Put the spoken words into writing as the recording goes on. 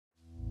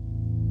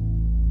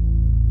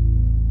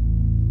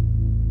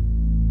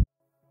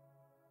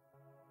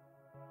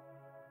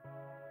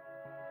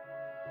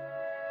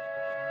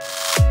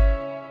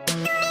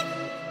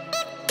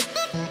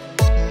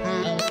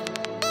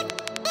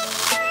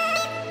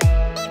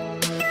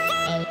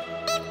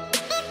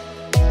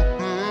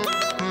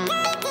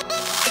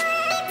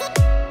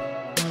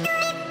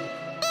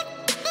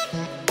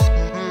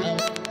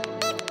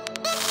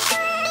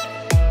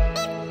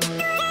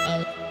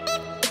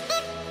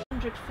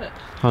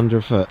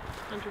100 foot.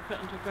 100 foot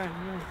underground,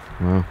 yeah.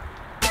 Wow.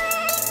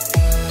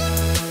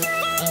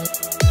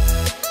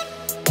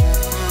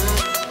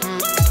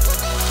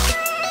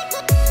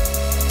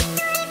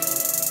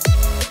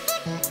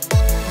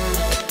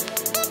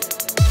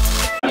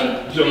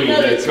 Do you know what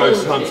I mean? It's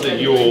ghost hunting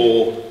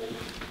your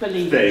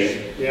thing.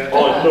 Yeah.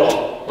 I'm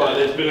not, but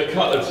there's been a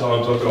couple of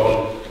times I've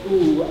gone,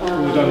 we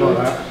don't like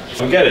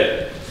that. I get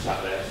it.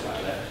 Sat there.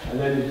 And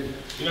then,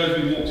 you know, as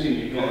we walked in,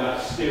 you've got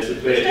that still a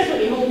bit. It's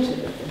definitely haunted.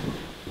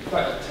 In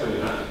fact, tell me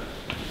that.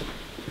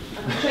 I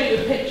can show you a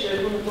picture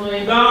of one of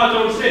my... No, I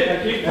don't want to see it,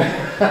 thank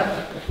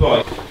you.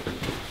 Right.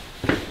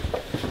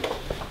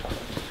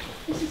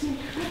 This is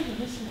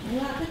incredible, isn't it? I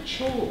like the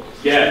chalk.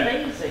 It's Yeah.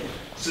 amazing.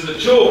 So the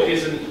chalk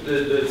isn't,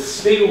 the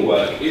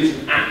steelwork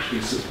isn't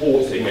actually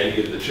supporting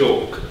any of the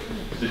chalk.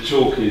 The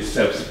chalk is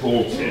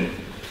self-supporting.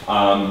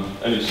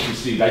 And as you can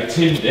see, they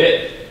tinned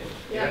it.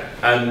 Yeah.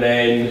 And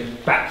then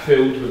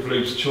backfilled with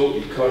loose chalk.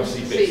 You kind of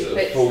see bits that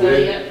are falling.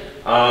 There, yeah.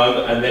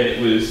 And then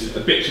it was a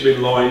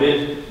bitumen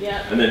lining.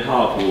 Yeah. And then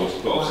hardboard.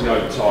 But obviously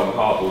over time,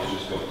 hardboard's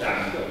just got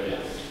damp on it.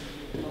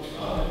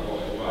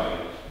 Right away.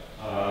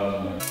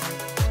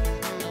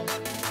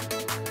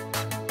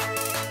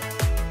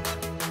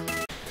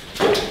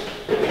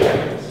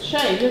 It's a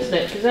shame, isn't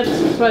it? Because ever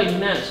since raining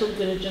now, it's all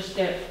going to just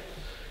get...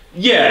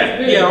 Yeah,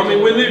 I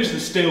mean, we're losing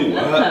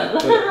steelwork.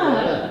 Look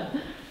at that.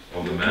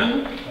 On the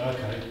map.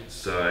 Okay.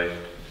 So,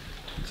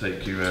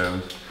 take you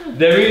around.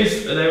 There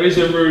is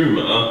a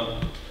rumour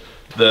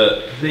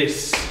that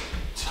this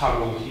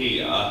tunnel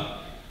here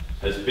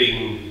has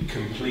been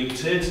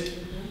completed,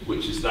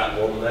 which is that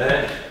one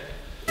there.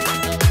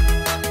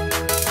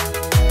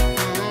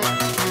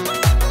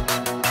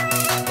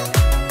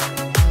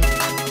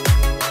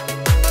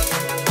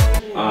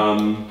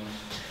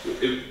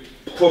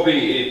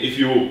 Probably if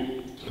you're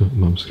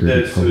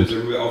there's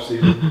obviously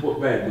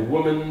the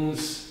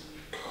Women's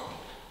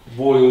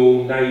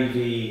Royal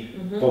Navy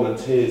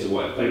Volunteers or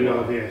whatever they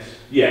were. Yes.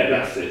 Yeah,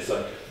 that's it.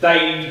 So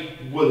they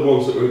were the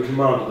ones that were in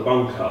command of the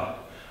bunker,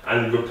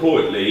 and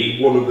reportedly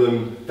one of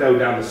them fell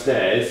down the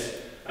stairs,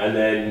 and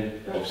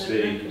then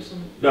obviously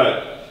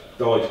died.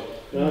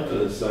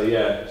 So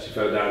yeah, she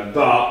fell down.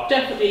 But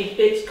definitely,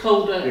 it's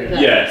colder. There.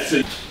 Yeah.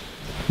 So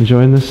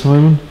Enjoying this,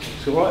 Simon?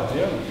 It's alright,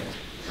 yeah.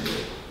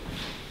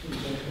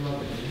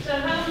 So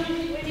how long do you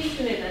think we're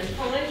eating it then?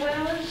 5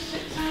 hours?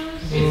 6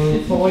 hours?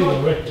 It's 5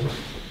 already.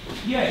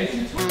 yeah, it's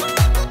entirely.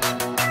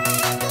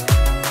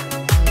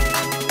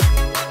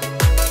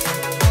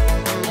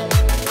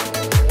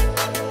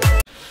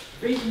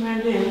 Freezing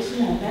around here,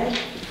 isn't it, bed?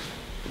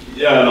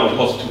 Yeah, no,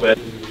 hospital bed.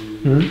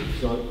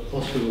 It's like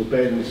hospital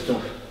bed and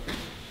stuff.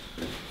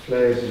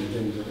 Flares and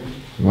things, I think.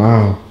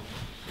 Wow.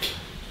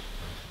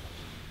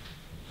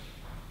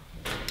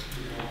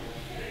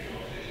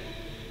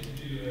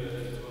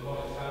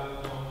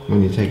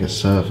 When you take a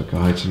survey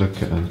guide to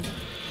look at an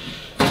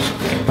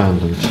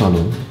abandoned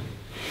tunnel,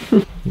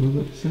 what does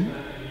it say?